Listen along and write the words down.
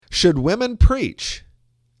Should women preach?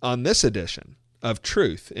 On this edition of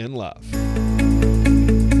Truth in Love.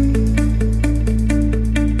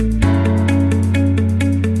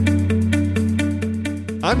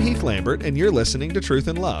 I'm Heath Lambert, and you're listening to Truth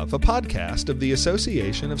in Love, a podcast of the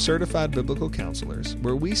Association of Certified Biblical Counselors,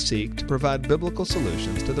 where we seek to provide biblical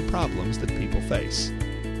solutions to the problems that people face.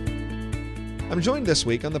 I'm joined this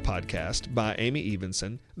week on the podcast by Amy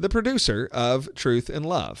Evenson, the producer of Truth in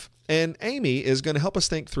Love. And Amy is going to help us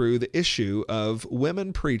think through the issue of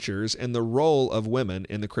women preachers and the role of women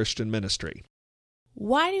in the Christian ministry.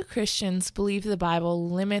 Why do Christians believe the Bible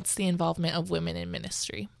limits the involvement of women in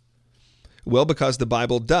ministry? Well, because the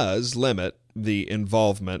Bible does limit the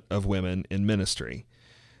involvement of women in ministry.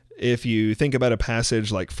 If you think about a passage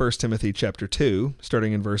like 1 Timothy chapter 2,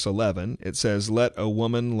 starting in verse 11, it says, "Let a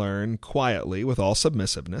woman learn quietly with all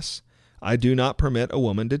submissiveness. I do not permit a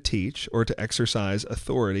woman to teach or to exercise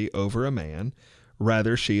authority over a man.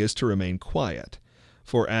 Rather, she is to remain quiet.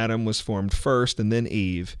 For Adam was formed first and then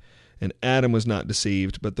Eve, and Adam was not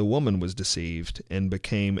deceived, but the woman was deceived and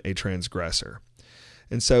became a transgressor."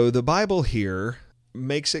 And so the Bible here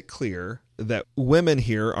makes it clear that women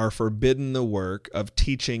here are forbidden the work of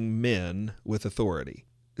teaching men with authority.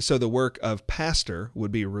 So the work of pastor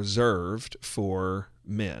would be reserved for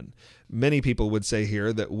men. Many people would say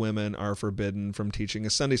here that women are forbidden from teaching a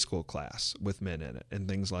Sunday school class with men in it and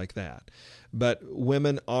things like that. But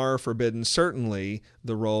women are forbidden certainly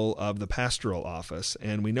the role of the pastoral office,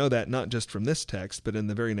 and we know that not just from this text, but in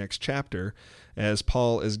the very next chapter, as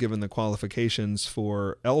Paul is given the qualifications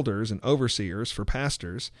for elders and overseers for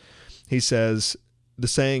pastors. He says, "The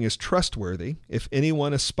saying is trustworthy. If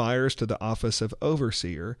anyone aspires to the office of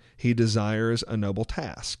overseer, he desires a noble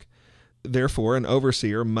task. Therefore, an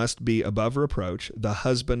overseer must be above reproach, the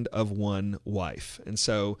husband of one wife." And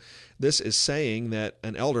so this is saying that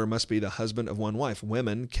an elder must be the husband of one wife.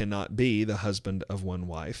 Women cannot be the husband of one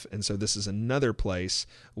wife. And so this is another place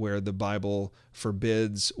where the Bible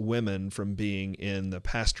forbids women from being in the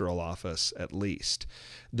pastoral office, at least.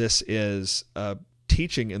 This is a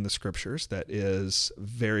teaching in the Scriptures that is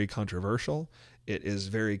very controversial. It is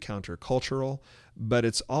very countercultural, but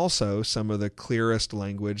it's also some of the clearest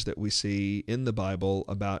language that we see in the Bible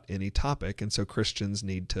about any topic, and so Christians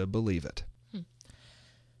need to believe it.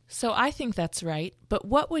 So I think that's right, but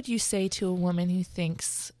what would you say to a woman who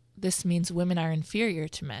thinks this means women are inferior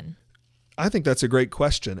to men? I think that's a great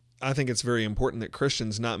question. I think it's very important that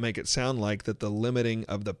Christians not make it sound like that the limiting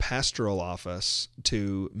of the pastoral office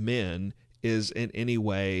to men is in any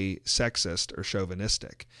way sexist or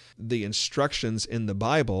chauvinistic. The instructions in the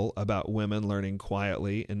Bible about women learning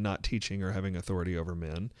quietly and not teaching or having authority over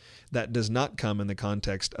men, that does not come in the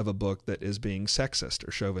context of a book that is being sexist or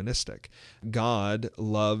chauvinistic. God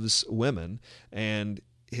loves women, and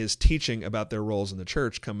his teaching about their roles in the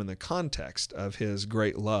church come in the context of his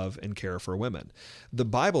great love and care for women. The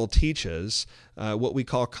Bible teaches what we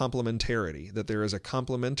call complementarity, that there is a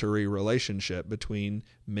complementary relationship between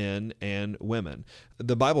men and women.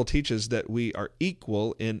 The Bible teaches that we are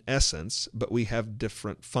equal in essence, but we have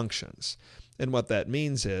different functions. And what that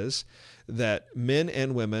means is that men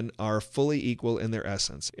and women are fully equal in their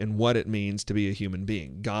essence, in what it means to be a human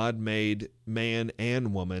being. God made man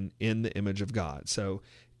and woman in the image of God. So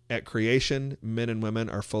at creation, men and women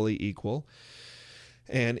are fully equal.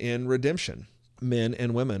 And in redemption, men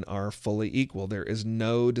and women are fully equal. There is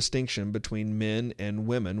no distinction between men and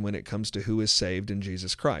women when it comes to who is saved in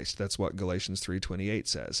Jesus Christ. That's what Galatians 3:28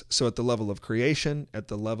 says. So at the level of creation, at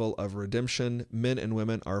the level of redemption, men and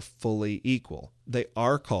women are fully equal. They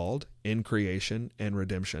are called in creation and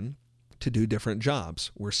redemption to do different jobs.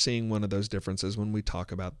 We're seeing one of those differences when we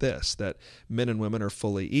talk about this, that men and women are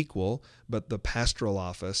fully equal, but the pastoral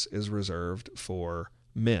office is reserved for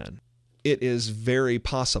men. It is very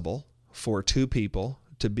possible for two people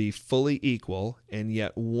to be fully equal, and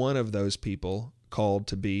yet one of those people called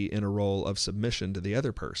to be in a role of submission to the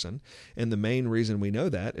other person. And the main reason we know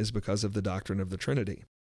that is because of the doctrine of the Trinity.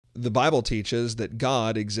 The Bible teaches that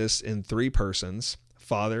God exists in three persons,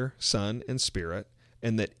 Father, Son, and Spirit,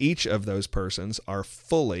 and that each of those persons are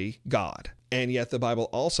fully God. And yet the Bible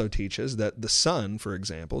also teaches that the Son, for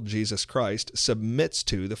example, Jesus Christ, submits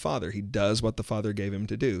to the Father. He does what the Father gave him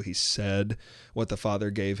to do. He said what the Father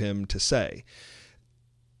gave him to say.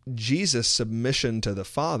 Jesus' submission to the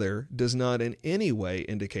Father does not in any way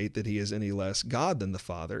indicate that he is any less God than the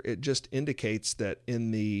Father. It just indicates that in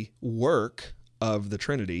the work of the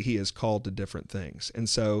Trinity, he is called to different things. And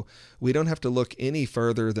so we don't have to look any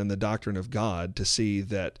further than the doctrine of God to see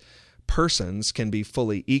that persons can be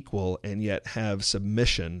fully equal and yet have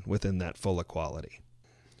submission within that full equality.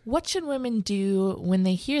 What should women do when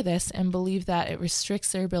they hear this and believe that it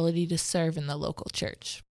restricts their ability to serve in the local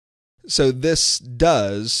church? So this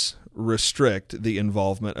does restrict the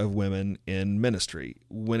involvement of women in ministry.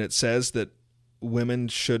 When it says that women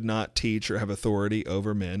should not teach or have authority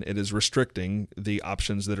over men, it is restricting the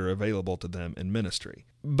options that are available to them in ministry.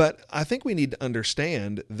 But I think we need to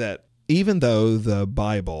understand that even though the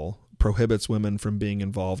Bible prohibits women from being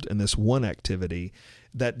involved in this one activity,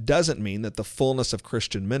 that doesn't mean that the fullness of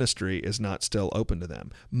Christian ministry is not still open to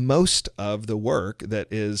them. Most of the work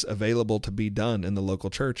that is available to be done in the local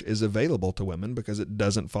church is available to women because it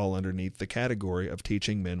doesn't fall underneath the category of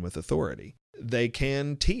teaching men with authority. They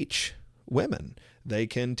can teach women. They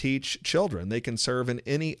can teach children. They can serve in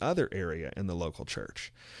any other area in the local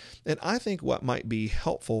church. And I think what might be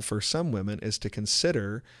helpful for some women is to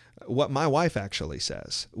consider what my wife actually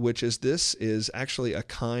says, which is this is actually a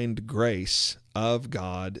kind grace of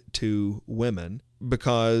God to women,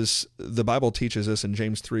 because the Bible teaches us in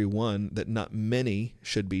James 3:1 that not many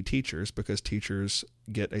should be teachers because teachers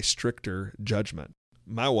get a stricter judgment.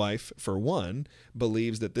 My wife, for one,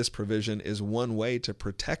 believes that this provision is one way to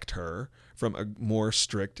protect her from a more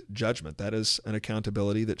strict judgment. That is an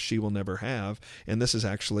accountability that she will never have, and this is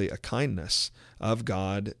actually a kindness of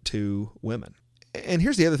God to women. And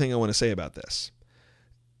here's the other thing I want to say about this.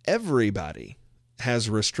 Everybody has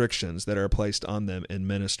restrictions that are placed on them in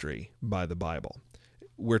ministry by the Bible.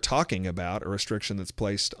 We're talking about a restriction that's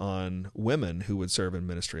placed on women who would serve in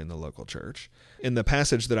ministry in the local church. In the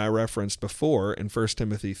passage that I referenced before in 1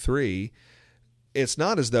 Timothy 3, it's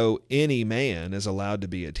not as though any man is allowed to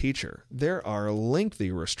be a teacher. There are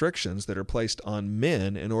lengthy restrictions that are placed on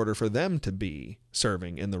men in order for them to be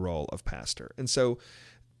serving in the role of pastor. And so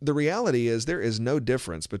the reality is there is no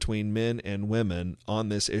difference between men and women on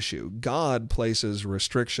this issue. God places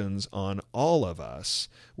restrictions on all of us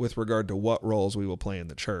with regard to what roles we will play in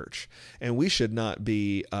the church. And we should not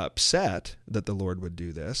be upset that the Lord would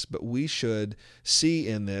do this, but we should see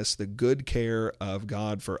in this the good care of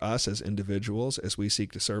God for us as individuals as we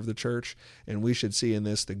seek to serve the church. And we should see in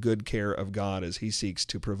this the good care of God as He seeks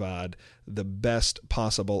to provide the best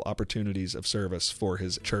possible opportunities of service for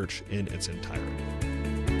His church in its entirety.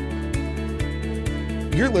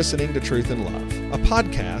 You're listening to Truth and Love, a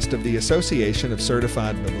podcast of the Association of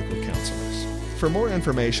Certified Biblical Counselors. For more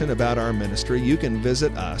information about our ministry, you can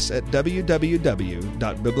visit us at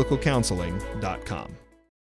www.biblicalcounseling.com.